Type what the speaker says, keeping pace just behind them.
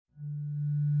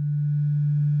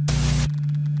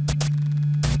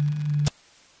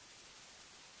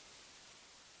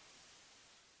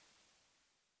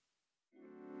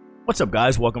What's up,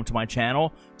 guys? Welcome to my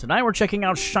channel. Tonight we're checking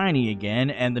out SHINee again,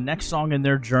 and the next song in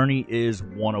their journey is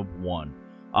One of One.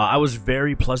 I was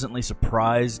very pleasantly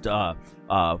surprised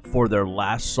for their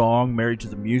last song, Married to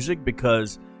the Music,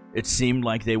 because it seemed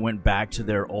like they went back to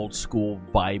their old school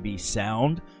vibey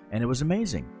sound, and it was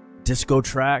amazing. Disco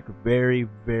track, very,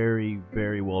 very,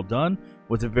 very well done,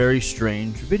 with a very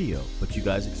strange video, but you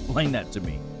guys explained that to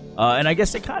me. And I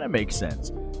guess it kind of makes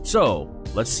sense. So,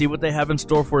 let's see what they have in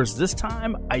store for us this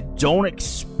time. I don't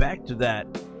expect that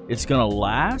it's going to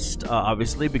last,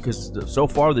 obviously, because so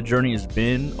far the journey has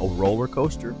been a roller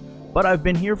coaster, but I've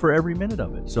been here for every minute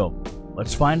of it. So,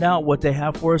 let's find out what they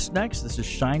have for us next. This is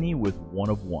SHINee with One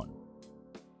of One.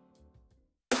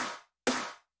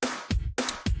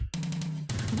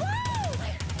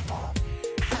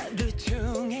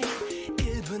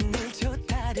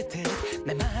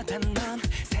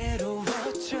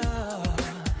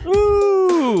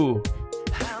 Ooh!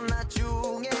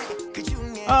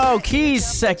 Oh, keys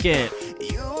second.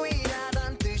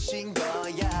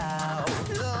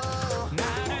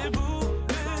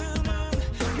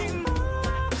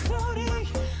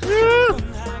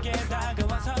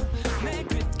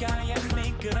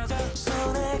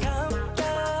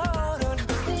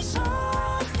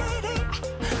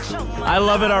 I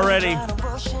love it already.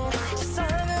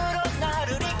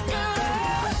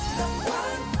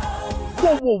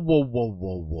 Whoa, whoa, whoa, whoa,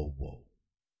 whoa, whoa, whoa.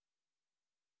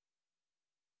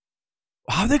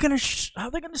 How are they gonna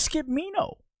skip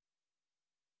Mino?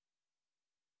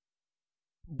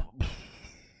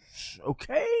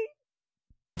 Okay.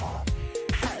 A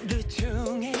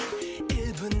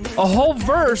whole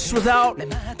verse without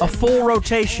a full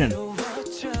rotation. Oh,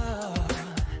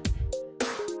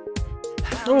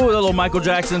 the little Michael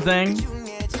Jackson thing.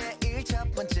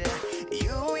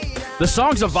 The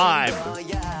song's a vibe.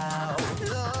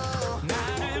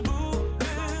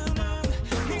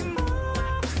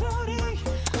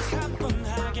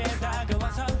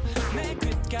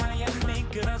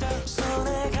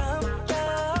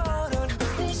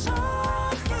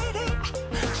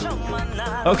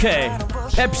 Okay,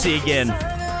 Pepsi again.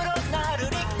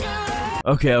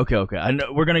 Okay. I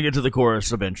know we're gonna get to the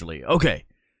chorus eventually. Okay,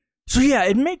 so yeah,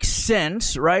 it makes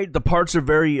sense, right? The parts are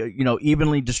very,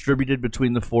 evenly distributed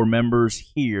between the four members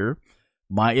here.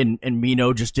 And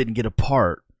Mino just didn't get a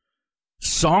part.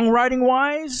 Songwriting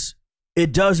wise,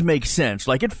 it does make sense.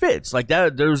 Like, it fits. Like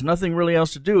that, there's nothing really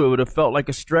else to do. It would have felt like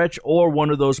a stretch, or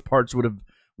one of those parts would have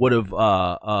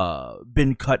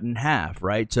been cut in half,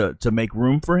 right? To make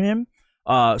room for him.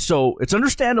 So it's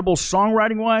understandable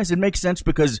songwriting-wise. It makes sense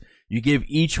because you give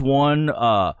each one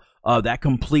that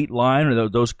complete line, or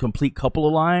those complete couple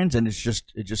of lines, and it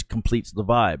just completes the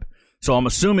vibe. So I'm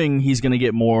assuming he's going to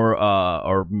get more,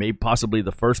 or maybe possibly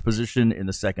the first position in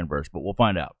the second verse, but we'll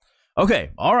find out.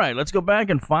 Okay, all right, let's go back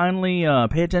and finally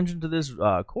pay attention to this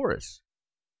chorus.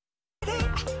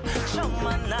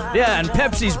 Yeah, and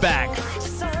Pepsi's back.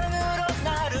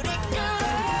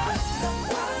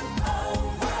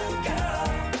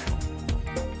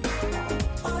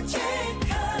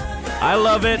 I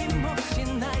love it.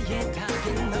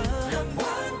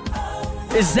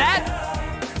 Is that?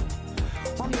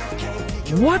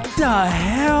 What the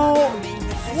hell?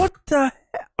 What the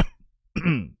hell?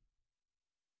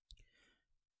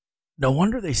 No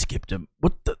wonder they skipped him.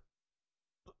 What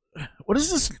is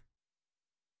this?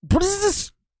 What is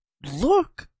this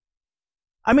look?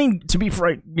 I mean, to be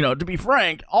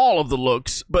frank, all of the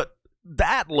looks, but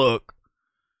that look.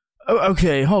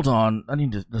 Okay, hold on. I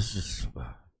need to, let's just...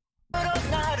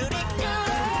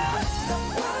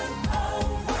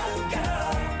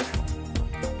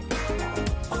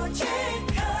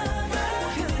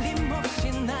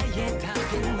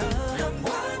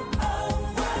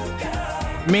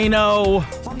 Mino.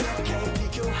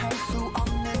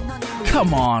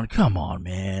 Come on,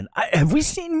 man. Have we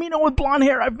seen Mino with blonde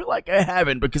hair? I feel like I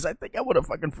haven't, because I think I would have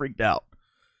fucking freaked out.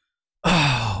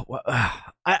 Oh, well,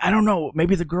 I don't know.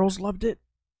 Maybe the girls loved it.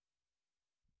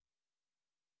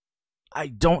 I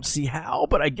don't see how,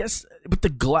 but I guess with the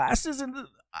glasses and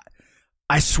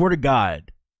I swear to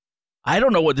God, I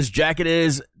don't know what this jacket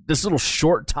is. This little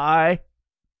short tie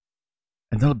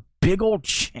and the big old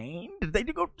chain. Did they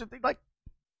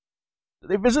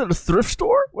visit a thrift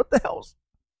store? What the hell's?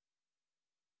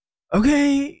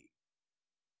 Okay.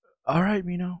 All right,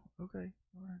 Mino. Okay.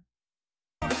 All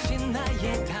right.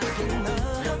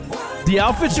 The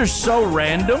outfits are so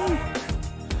random.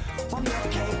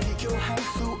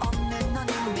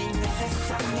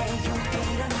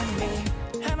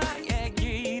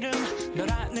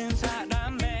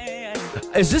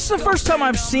 Is this the first time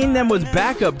I've seen them with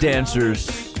backup dancers?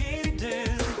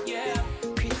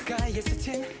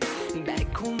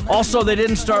 Also, they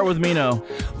didn't start with Mino.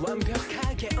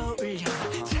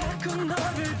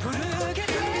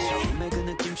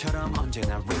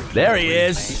 There he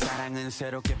is.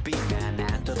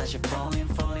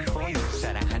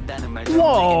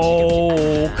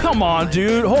 Whoa, come on,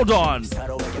 dude. Hold on.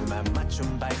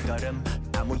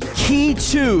 Key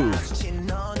 2.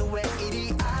 No.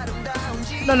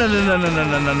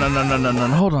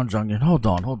 Hold on, Jungin.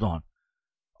 Hold on.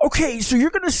 Okay, so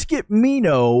you're going to skip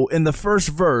Mino in the first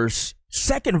verse.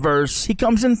 Second verse, he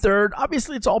comes in third.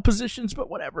 Obviously, it's all positions,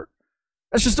 but whatever.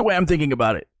 That's just the way I'm thinking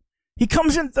about it. He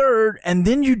comes in third, and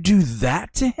then you do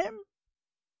that to him?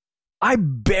 I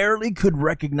barely could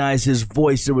recognize his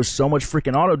voice. There was so much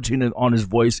freaking auto-tune on his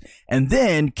voice. And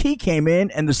then Key came in,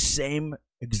 and the same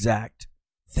exact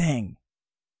thing.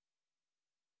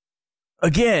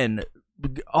 Again,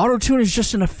 auto-tune is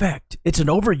just an effect. It's an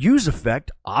overused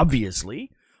effect, obviously.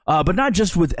 But not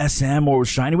just with SM or with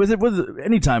SHINee, with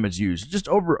anytime it's used. It's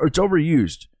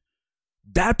overused.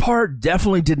 That part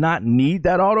definitely did not need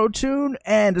that auto-tune,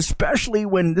 and especially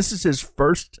when this is his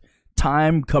first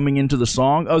time coming into the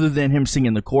song, other than him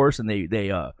singing the chorus, and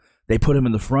they put him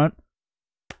in the front,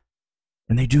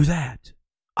 and they do that.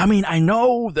 I mean, I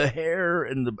know the hair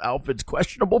and the outfit's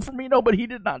questionable for Mino, but he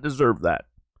did not deserve that.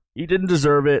 He didn't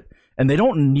deserve it, and they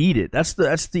don't need it. That's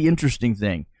the interesting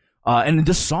thing. And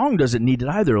this song doesn't need it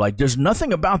either. Like, there's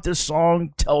nothing about this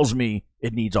song tells me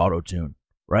it needs auto-tune,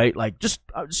 right? Like, this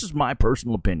is my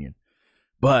personal opinion.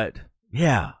 But,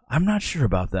 yeah, I'm not sure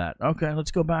about that. Okay,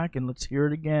 let's go back and let's hear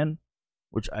it again,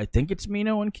 which I think it's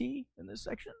Mino and Key in this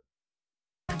section.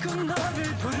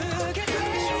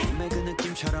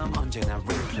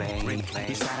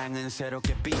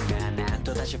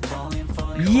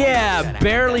 Yeah,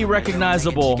 barely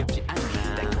recognizable.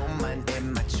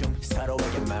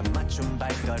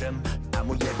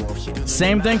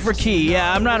 Same thing for Key.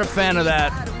 Yeah, I'm not a fan of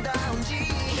that.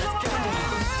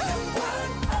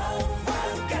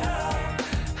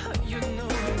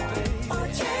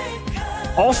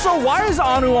 Also, why is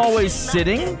Anu always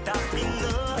sitting?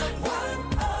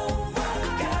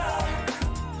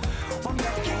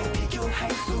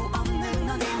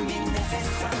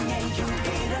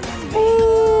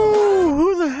 Ooh,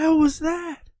 who the hell was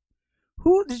that?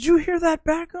 Who did you hear that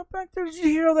backup back there? Did you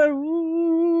hear all that?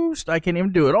 Ooh, I can't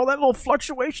even do it. All that little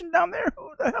fluctuation down there. Who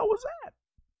the hell was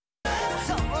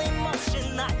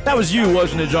that? That was you,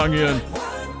 wasn't it, Jonghyun?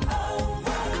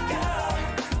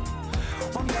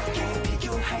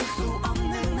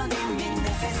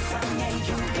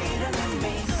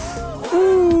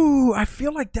 Ooh, I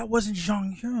feel like that wasn't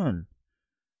Jonghyun.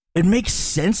 It makes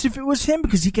sense if it was him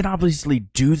because he can obviously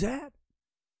do that.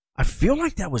 I feel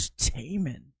like that was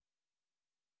Taemin.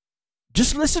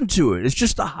 Just listen to it. It's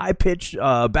just a high-pitched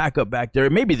backup back there.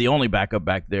 It may be the only backup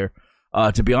back there,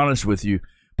 to be honest with you.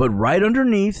 But right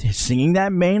underneath, singing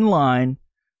that main line,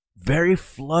 very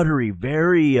fluttery,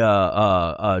 very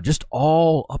just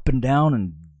all up and down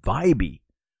and vibey.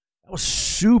 That was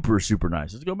super, super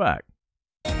nice. Let's go back.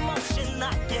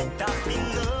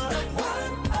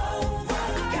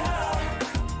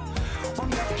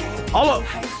 All up.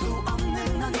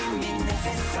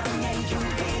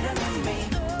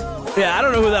 Yeah, I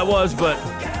don't know who that was, but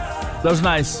that was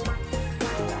nice.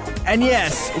 And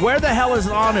yes, where the hell is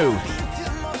Anu?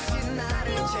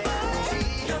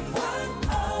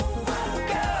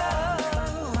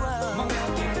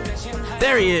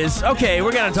 There he is. Okay,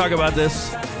 we're gonna talk about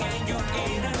this.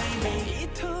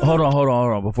 Hold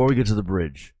on. Before we get to the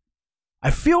bridge,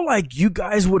 I feel like you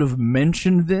guys would have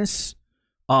mentioned this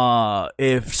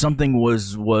if something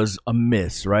was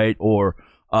amiss, right? Or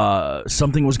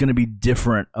something was going to be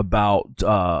different about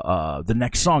the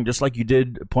next song, just like you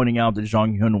did pointing out that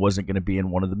Jonghyun wasn't going to be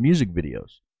in one of the music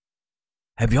videos.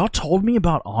 Have y'all told me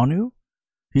about Anu?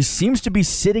 He seems to be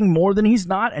sitting more than he's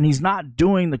not, and he's not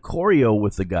doing the choreo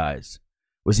with the guys.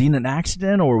 Was he in an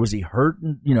accident, or was he hurt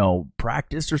in,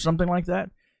 practice or something like that?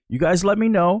 You guys let me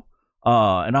know.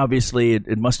 And obviously,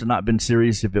 it must have not been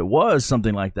serious if it was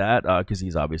something like that, because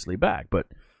he's obviously back, but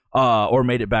or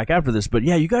made it back after this. But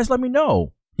yeah, you guys let me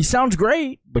know. He sounds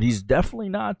great, but he's definitely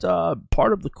not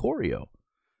part of the choreo.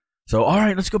 So, all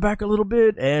right, let's go back a little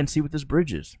bit and see what this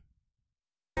bridge is.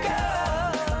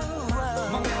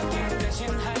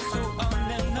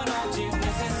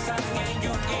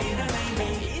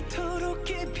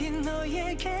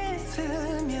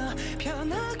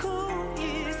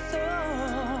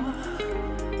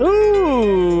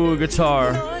 Ooh,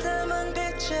 guitar.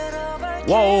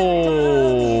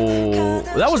 Whoa.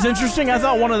 That was interesting. I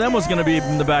thought one of them was going to be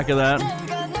in the back of that.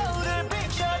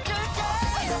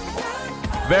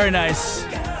 Very nice.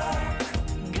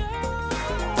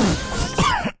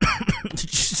 Did you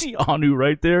see Anu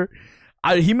right there?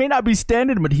 He may not be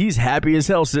standing, but he's happy as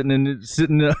hell sitting in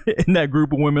that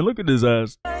group of women. Look at his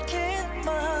ass.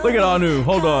 Look at Anu.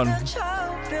 Hold on.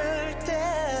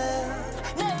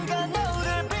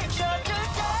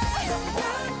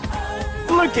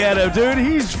 Look at him, dude.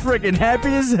 He's freaking happy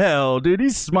as hell, dude.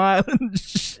 He's smiling.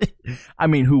 I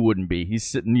mean, who wouldn't be? He's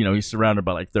sitting, you know, he's surrounded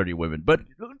by like 30 women. But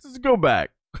let's just go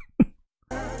back.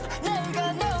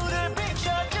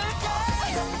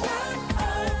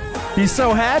 He's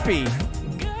so happy.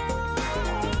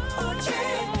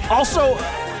 Also,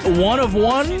 one of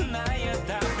one?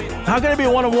 How can it be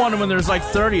one of one when there's like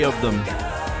 30 of them?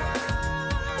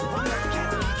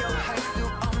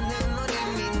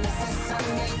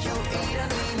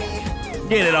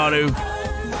 Get it, Anu.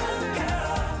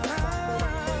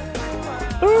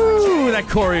 Ooh, that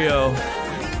choreo.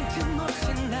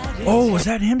 Oh, was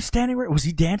that him standing right? Was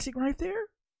he dancing right there?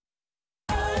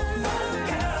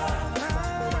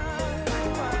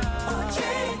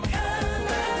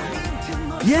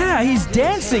 Yeah, he's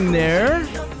dancing there.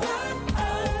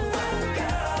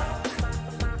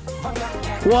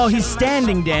 Well, he's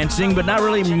standing dancing, but not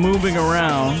really moving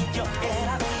around.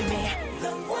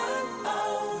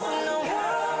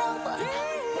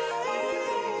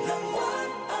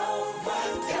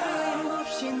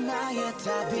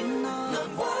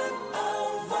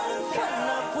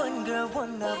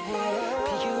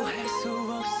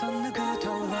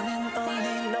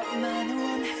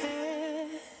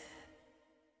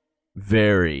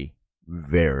 Very,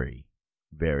 very,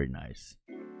 very nice.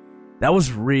 That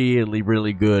was really,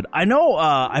 really good. I know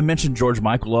I mentioned George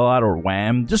Michael a lot, or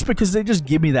Wham, just because they just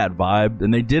give me that vibe,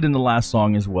 and they did in the last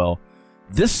song as well.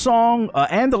 This song,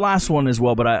 and the last one as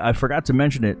well, but I forgot to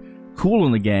mention it, Kool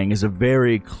and the Gang is a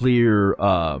very clear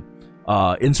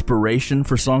inspiration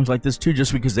for songs like this too,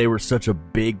 just because they were such a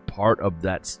big part of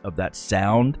that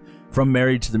sound from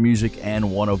Married to the Music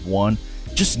and One of One.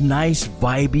 Just nice,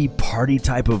 vibey, party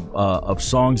type of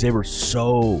songs. They were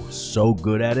so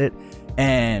good at it.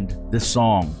 And this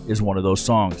song is one of those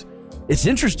songs. It's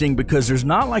interesting because there's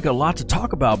not like a lot to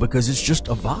talk about because it's just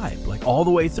a vibe, like all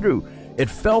the way through. It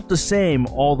felt the same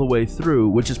all the way through,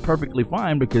 which is perfectly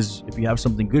fine because if you have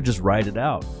something good, just write it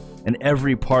out. And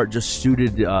every part just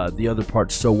suited the other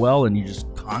parts so well, and you just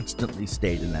constantly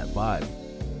stayed in that vibe.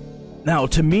 Now,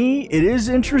 to me, it is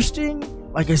interesting.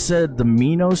 Like I said, the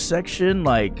Mino section,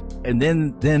 like, and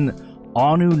then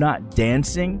Anu not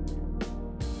dancing.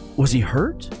 Was he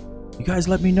hurt? You guys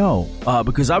let me know.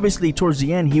 Because obviously towards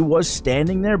the end, he was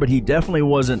standing there, but he definitely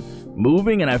wasn't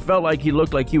moving, and I felt like he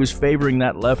looked like he was favoring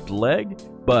that left leg.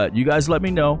 But you guys let me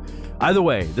know. Either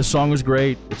way, this song was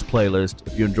great. It's a playlist.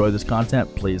 If you enjoy this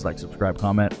content, please like, subscribe,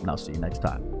 comment, and I'll see you next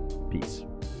time. Peace.